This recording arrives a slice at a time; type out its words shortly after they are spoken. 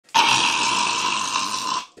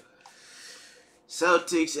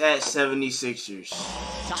Celtics at 76ers.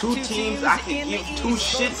 Two teams I can give two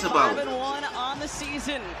shits about. 5-1 on the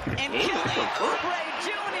season. And Oubre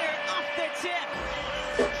Jr. off the tip.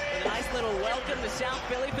 With a nice little welcome to South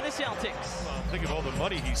Philly for the Celtics. Think of all the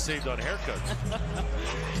money he saved on haircuts.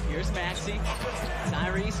 Here's Maxey.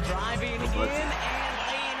 Tyrese driving in and laying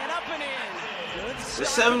it up and in.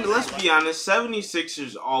 Good Let's be honest,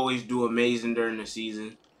 76ers always do amazing during the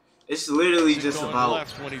season. It's literally just about,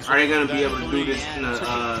 are they going to be able to do this in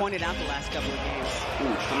the, pointed out the last couple of games.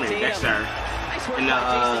 Ooh, come here, Dexter. In the,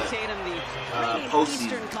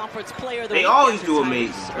 postseason. They always do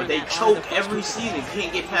amazing, but they choke every season,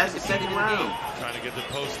 can't get past the second round. Trying to get the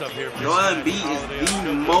post up here. Joel Embiid is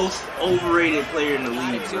the most overrated player in the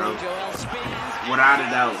league, bro. Without a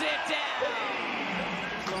doubt.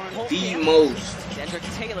 The most. Cedric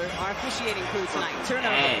Taylor, our officiating crew tonight.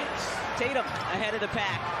 Turnover. Tatum ahead of the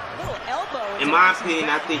pack. Little elbow. In my opinion,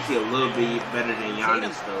 I think he's a little bit better than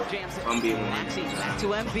Giannis, though. If I'm being honest. Back to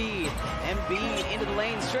Embiid. Embiid into the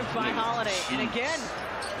lane, stripped by Holiday. And again,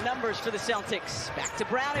 numbers for the Celtics. Back to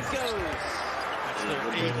Brown it goes. That's their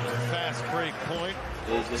 8th fast break point.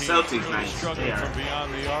 The Celtics nice. Struggling from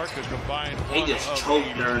beyond the arc, a combined they just choke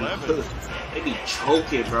during the They be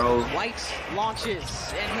choking, bro. White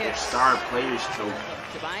launches and hits. Star players choke.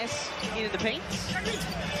 Tobias into the paint.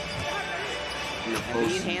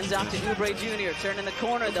 Embiid hands off to Oubre Jr. Turning the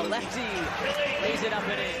corner, the lefty lays it up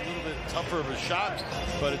and in. A little bit tougher of a shot,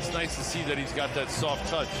 but it's nice to see that he's got that soft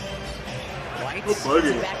touch. White sends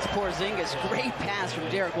it back to Porzingis. Great pass from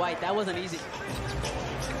Derek White. That wasn't easy.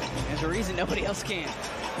 There's a reason nobody else can.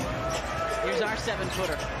 Here's our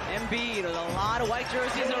 7-footer. Embiid with a lot of white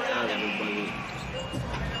jerseys around him.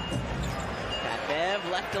 Got Bev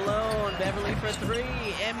left alone. Beverly for 3.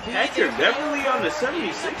 Embiid. Hector Beverly on the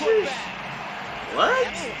 76ers?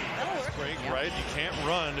 What? Break, right? You can't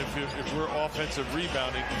run if we're offensive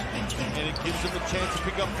rebounding, and it gives them a chance to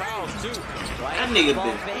pick up fouls too. That nigga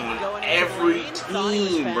been on every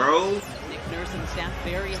team, bro. Nick Nurse and staff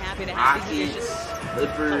very happy to have these additions.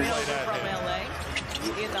 Clippers, from LA.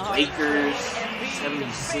 Lakers,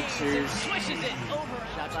 76ers. Swishes it over.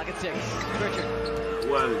 Shot clock at 6. Richard.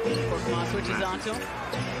 What? Korkmaz switches onto him.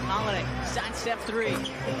 Holiday sidestep 3, and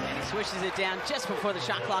he swishes it down just before the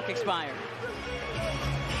shot clock expired.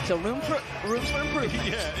 So room for improvement.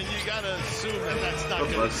 Yeah, and you gotta assume that that's not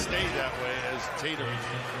going to stay that way as Tatum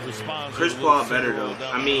responds. Chris Paul better though.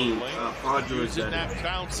 I mean, Paul George using that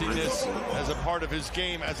bounciness as a part of his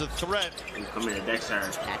game as a threat. Come here, Dexter.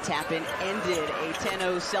 That tap-in ended a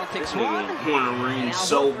 10-0 Celtics this run. Nigga want to ring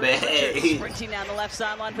so bad. Sprinting down the left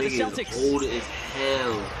sideline for the Celtics. Old as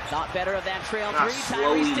hell. Thought better of that trail 3.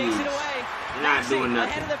 Tyrese takes it away. You're not doing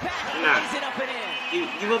nothing. Ahead of the pack. You're not. Lays it up and in.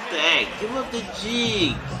 Give up the act. Give up the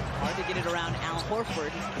jig. Hard to get it around Al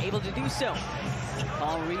Horford. He's able to do so.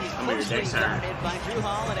 Paul Reed closely guarded by Drew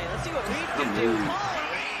Holiday. Let's see what Reed can do. Paul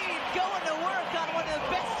Reed going to work on one of the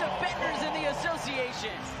best defenders in the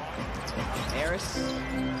association. Harris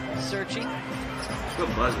searching.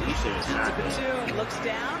 Good buzzer. You should have shot that. Looks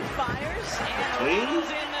down, fires, and rolls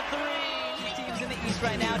in the 3. Teams in the East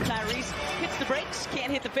right now. Tyrese hits the brakes,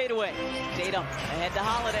 can't hit the fadeaway. Tatum ahead to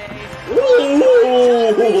Holiday. Ooh!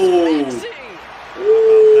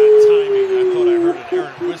 That timing, I thought I heard an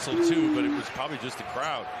errant whistle too, but it was probably just the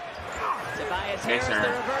crowd. Tobias Harris, the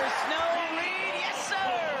reverse. No, Reed, yes, sir.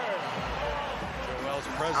 Joel's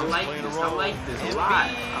presence playing a role. I like this a lot.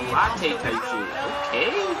 A latte type shit.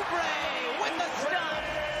 Okay.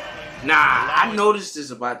 Nah, I noticed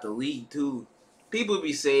this about the league too. People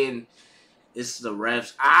be saying it's the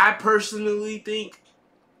refs. I personally think,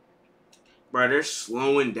 bro, they're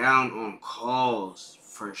slowing down on calls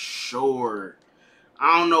for sure.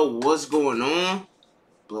 I don't know what's going on,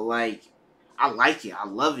 but like, I like it. I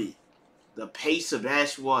love it. The pace of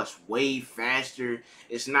basketball is way faster.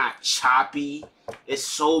 It's not choppy. It's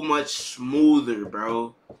so much smoother,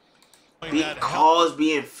 bro. Big calls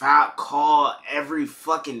being foul called every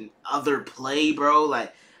fucking other play, bro.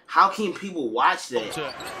 Like, how can people watch that?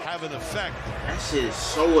 To have an effect. That shit is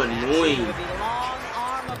so annoying. With the long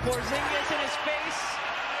arm of Porzingis in his face.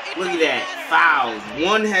 Look at that. Fouls.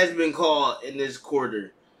 One has been called in this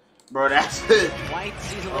quarter. Bro, that's White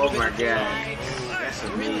sees a little oh my bit god. That's a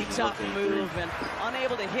amazing. really tough move and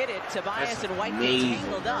unable to hit it. Tobias and White get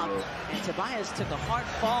tangled up. And Tobias took a hard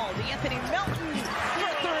fall. The Anthony Melton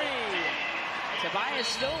for 3. Tobias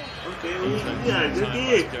still. Okay, yeah, good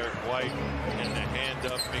game. Derek White and the hand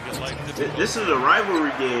up, making life this is a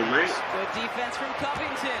rivalry game, right? Good defense from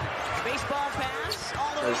Covington. Baseball pass.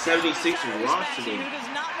 All the way 76ers lost today. Who does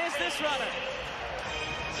not miss this runner?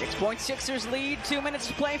 6-point Sixers lead, 2 minutes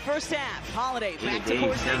to play first half. Holiday back to game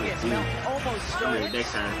Porzingis. Well, almost stolen.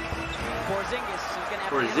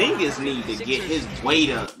 Porzingis need to get his weight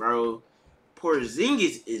up, bro.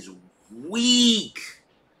 Porzingis is weak.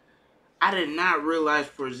 I did not realize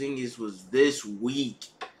Porzingis was this weak.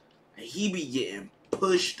 He be getting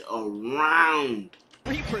pushed around.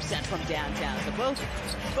 3% from downtown. So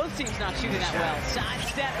both teams not shooting that well.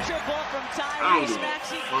 Sidestep triple from Tyrese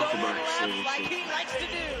Maxey. Going like he likes to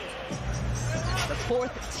do. The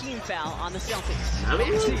 4th team foul on the Celtics.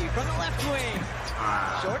 Maxey from the left wing.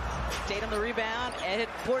 Short. Tatum the rebound. And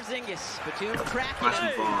Porzingis. Batum cracking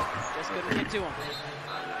it. Just couldn't get to him.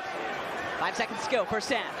 5 seconds to go. First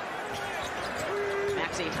half.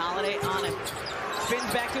 Maxey, Holiday on him.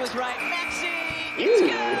 Spins back to his right. Maxey. It's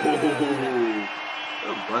good.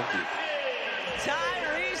 A bucket.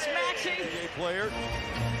 Tyrese Maxey. Player.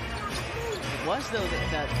 It was though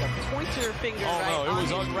the pointer finger on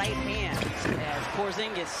his right hand as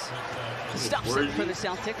Porzingis stops it for the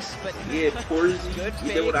Celtics. But yeah, Porzingis. Good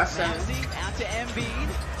You did what I said. Out to Embiid.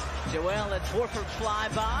 Joel let Horford fly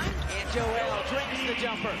by, and Joel drains the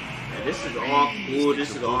jumper. And this is all cool.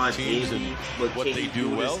 This is all easy. But what they do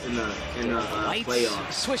well in the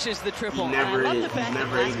playoffs. Swishes the triple. He never and I love is. the fact that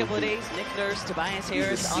the last couple of days, Nick Nurse, Tobias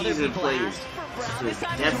Harris, other people asked for Brown. This is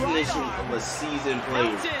the definition of a seasoned player.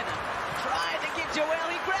 Mountain tried to get Joel.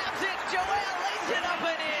 He grabs it. Joel lays it up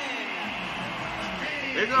and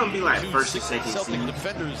in. They're gonna be like first and second seed.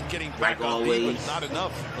 Defenders getting back back on always. but not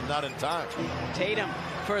enough, and not in time. Tatum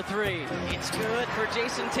for 3. It's good for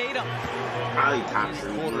Jason Tatum. Probably top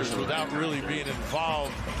 3 quarters without really being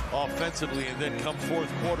involved offensively, and then come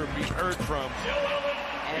fourth quarter be heard from.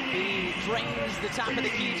 Embiid drains the top of the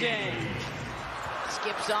key J.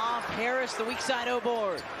 Skips off. Harris, the weak side O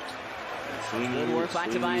board. Good work by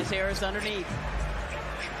Tobias Harris underneath.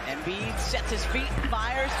 Embiid sets his feet,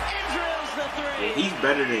 fires, and drills the 3. Yeah, he's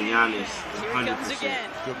better than Giannis. 100%. Here he comes again.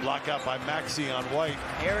 Good block out by Maxey on White.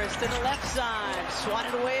 Harris to the left side,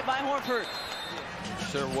 swatted away by Horford.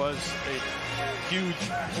 There was a huge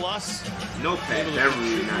plus. No Pat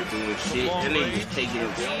Beverly not doing shit. And they just taking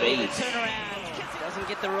up space. Doesn't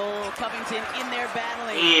get the roll. Covington in there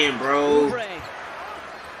battling. And bro.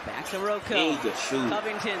 Back to Rocco. And he could shoot.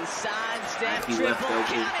 Covington sidestep he triple. left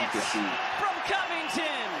open, he could shoot. From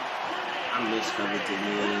Covington. I miss Covington,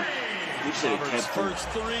 man. We should have kept him. First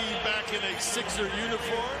 3 back in a Sixer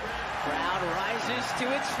uniform. Crowd rises to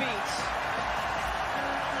its feet.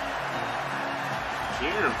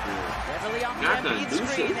 Cheering for him. Beverly off the Not gonna Embiid do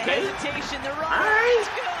screen. shit, The okay? hesitation. The run. Alright. It's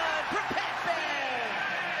good for Pepe.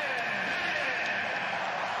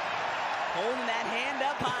 Holding that hand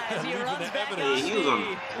up high as he runs back on Yeah, he was on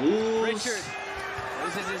the Bulls. Richard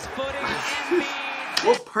loses his footing. Embiid.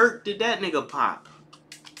 What perk did that nigga pop?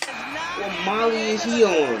 What molly is he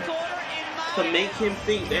on to make him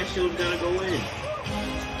think that shit was gonna go in?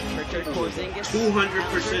 Richard Porzingis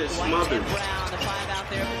 200% smothered. Brown, the 5 out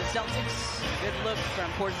there for the Celtics. Good look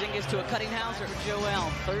from Porzingis to a cutting Hauser.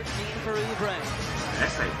 Joel, 13 for Oubre.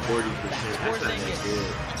 That's like 40%. That's not that good.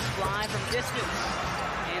 Fly from distance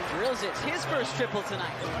and drills it. His first triple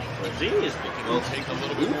tonight. Porzingis will take a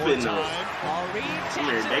little bit more time. Paul Reed Come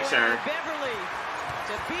here, taps it Dexter. away. Beverly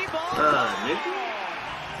to B-ball. Nigga.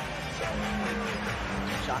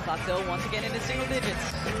 Shot clock though once again into single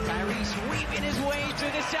digits. Tyrese weaving his way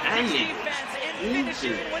through the Celtics defense and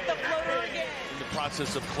finishing with the floater again. In the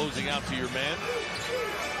process of closing out to your man.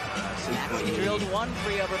 Maxey drilled 1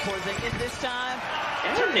 free over Porzingis this time.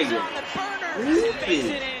 That Turns nigga on the burner and hooping. makes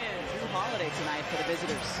it in. Drew Holiday tonight for the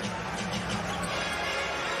visitors.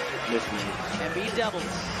 Listen, Embiid doubles.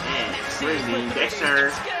 man, Maxey bring me with the Dexter.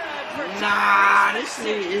 It's good for Nah, Tyrese this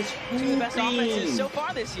Maxey. nigga is 2 of the best offenses hooping. so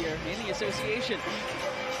far this year in the association.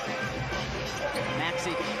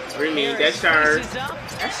 Maxey. Bring me Harris Dexter. faces up.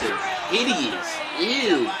 That shit hideous.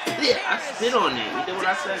 Ew. I spit on that. You know what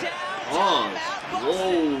I said? Oh,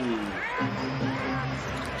 whoa.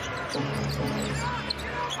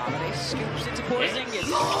 Holiday scoops it to Porzingis.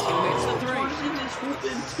 Who hits the 3.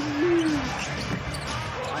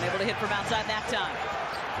 Unable to hit from outside that time.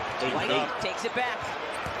 White takes it back.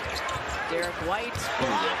 Derek White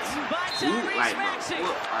blocked by Tyrese Maxey.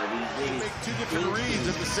 What are these things? Make 2 different reads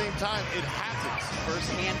at the same time. It happens. First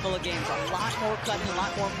handful of games, a lot more cutting, a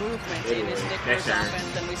lot more movement in this Nick Nurse offense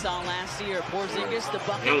than we saw last year. Porzingis, the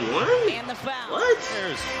bucket, and the foul. What?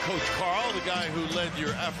 There's Coach Carl, the guy who led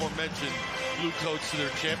your aforementioned Blue Coats to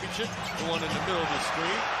their championship, the one in the middle of the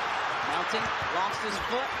screen. Melton lost his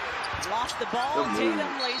foot, lost the ball. Tatum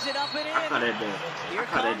lays it up and in. Here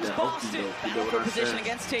comes Boston. Battle for position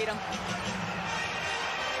against Tatum.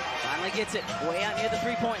 Finally gets it way out near the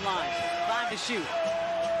 3-point line. 5 to shoot.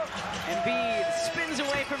 Embiid spins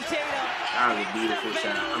away from Tatum. That was a beautiful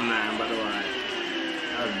shot. I'm not about to lie.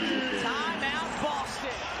 That was beautiful. Timeout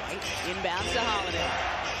Boston. Inbounds to Holiday.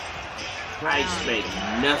 I expect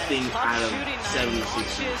nothing out of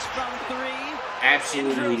 76ers. From three.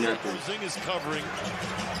 Absolutely nothing. Is covering.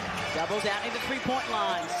 Doubles out into three-point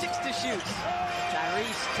line. 6 to shoot.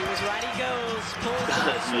 Tyrese to his right he goes. Pulls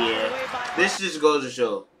up. Yeah. This just goes to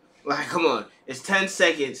show. Like, come on. It's 10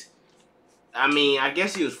 seconds. I mean, I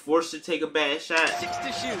guess he was forced to take a bad shot. 6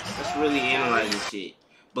 to shoot. That's really analyzing shit.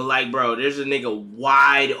 But, like, bro, there's a nigga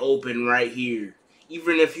wide open right here.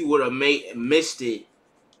 Even if he would have missed it,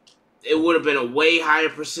 it would have been a way higher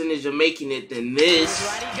percentage of making it than this.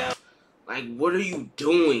 Like, what are you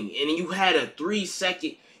doing? And you had a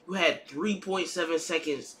 3-second, you had 3.7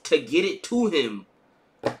 seconds to get it to him.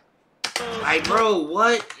 Like, bro,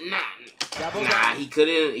 what? Nah, he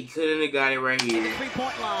couldn't have got it right here. He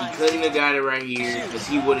couldn't have got it right here because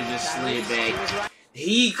he would have just slid back.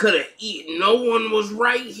 He could have eaten. No one was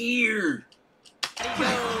right here.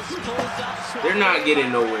 They're not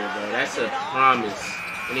getting nowhere, bro. That's a promise.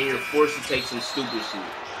 And then you're forced to take some stupid shit.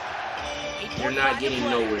 You're not getting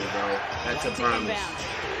nowhere, bro. That's a promise.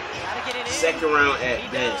 Second round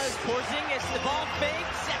at best. What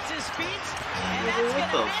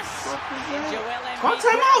the fuck was that? Call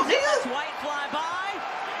timeout, nigga!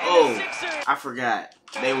 Oh, I forgot.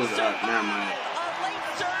 They was up. Never mind.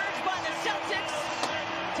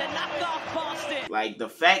 Like, the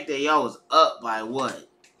fact that y'all was up by, what,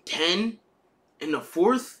 10 in the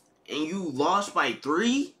fourth? And you lost by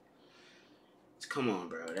 3? Come on,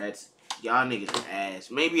 bro. That's... Y'all niggas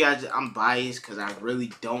ass. Maybe I'm biased because I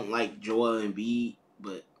really don't like Joel Embiid,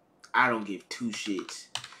 but I don't give two shits.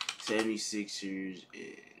 76ers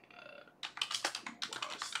and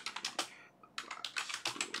Boston.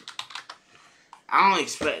 I don't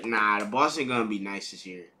expect... Nah, the Boston gonna be nice this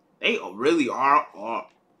year. They really are...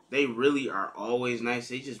 They really are always nice.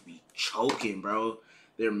 They just be choking, bro.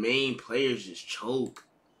 Their main players just choke.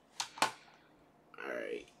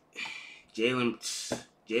 Alright.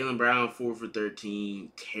 Jaylen Brown, 4 for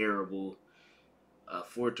 13. Terrible.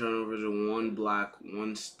 4 turnovers and 1 block,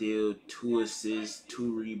 1 steal, 2 assists,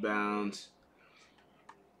 2 rebounds.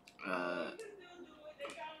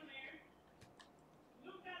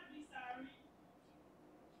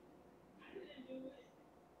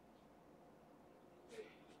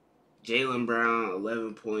 Jaylen Brown,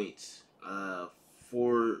 11 points,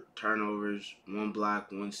 4 turnovers, 1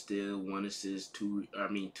 block, 1 steal, 1 assist, 2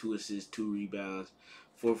 assists, 2 rebounds,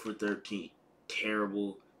 4 for 13.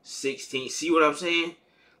 Terrible. 16. See what I'm saying?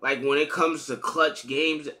 Like, when it comes to clutch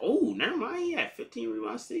games, oh, never mind. He had 15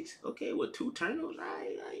 rebounds, 6. Okay, with 2 turnovers. All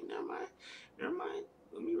right, never mind.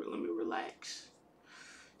 Let me relax.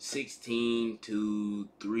 16 to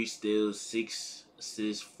 3 steals, 6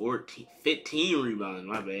 assists, 15 rebounds.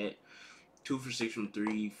 My bad. 2 for 6 from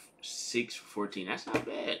 3, 6 for 14. That's not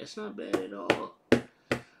bad. That's not bad at all.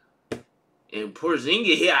 And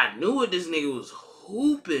Porzingis, yeah, I knew it. This nigga was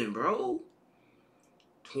hooping, bro.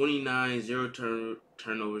 29, 0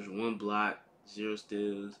 turnovers, 1 block, 0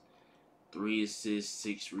 steals, 3 assists,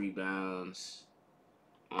 6 rebounds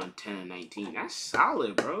on 10 and 19. That's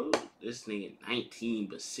solid, bro. This nigga 19,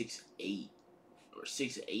 but 6'8", or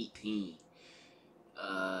 6'18".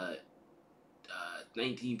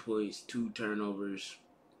 19 points, 2 turnovers,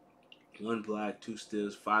 1 block, 2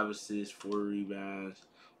 steals, 5 assists, 4 rebounds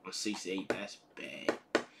on 6'8". That's bad.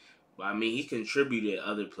 But, I mean, he contributed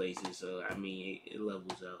other places, so, I mean, it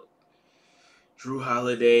levels out. Drew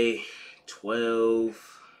Holiday,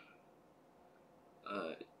 12,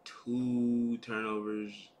 2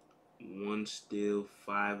 turnovers, 1 steal,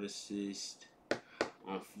 5 assists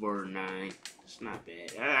on 4-9. It's not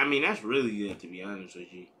bad. I mean, that's really good, to be honest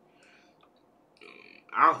with you.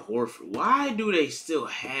 Al Horford, why do they still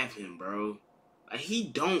have him, bro? Like, he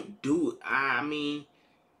don't do it. I mean...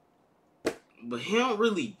 But he don't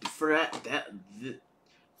really, for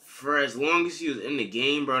as long as he was in the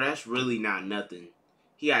game, bro, that's really not nothing.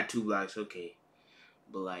 He got 2 blocks, okay.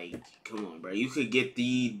 But, like, come on, bro. You could get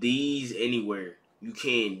these anywhere. You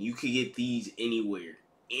could get these anywhere.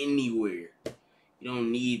 Anywhere. You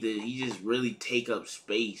don't need you just really take up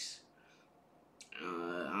space.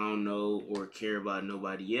 I don't know or care about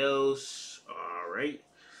nobody else. Alright.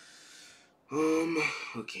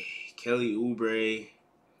 Okay. Kelly Oubre.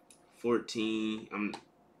 14,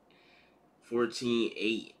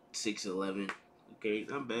 8, 6, 11. Okay,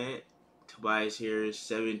 not bad. Tobias Harris,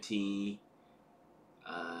 17,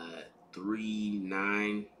 3,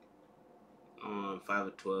 9, 5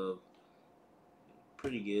 of 12.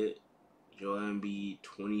 Pretty good. Joel Embiid,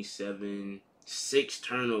 27, 6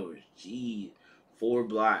 turnovers. Jeez. 4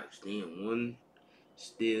 blocks. Damn, 1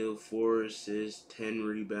 steal, 4 assists, 10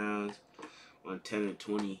 rebounds on 10 and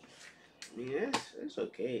 20. I mean, that's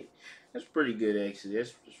okay. That's pretty good, actually.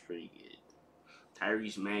 That's pretty good.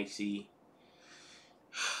 Tyrese Maxey.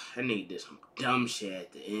 That nigga did some dumb shit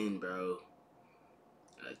at the end, bro.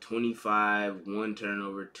 25, 1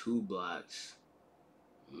 turnover, 2 blocks,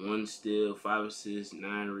 1 steal, 5 assists,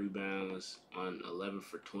 9 rebounds on 11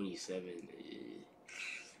 for 27.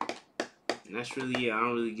 And that's really it. I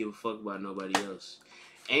don't really give a fuck about nobody else.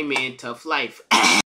 Hey, man, tough life.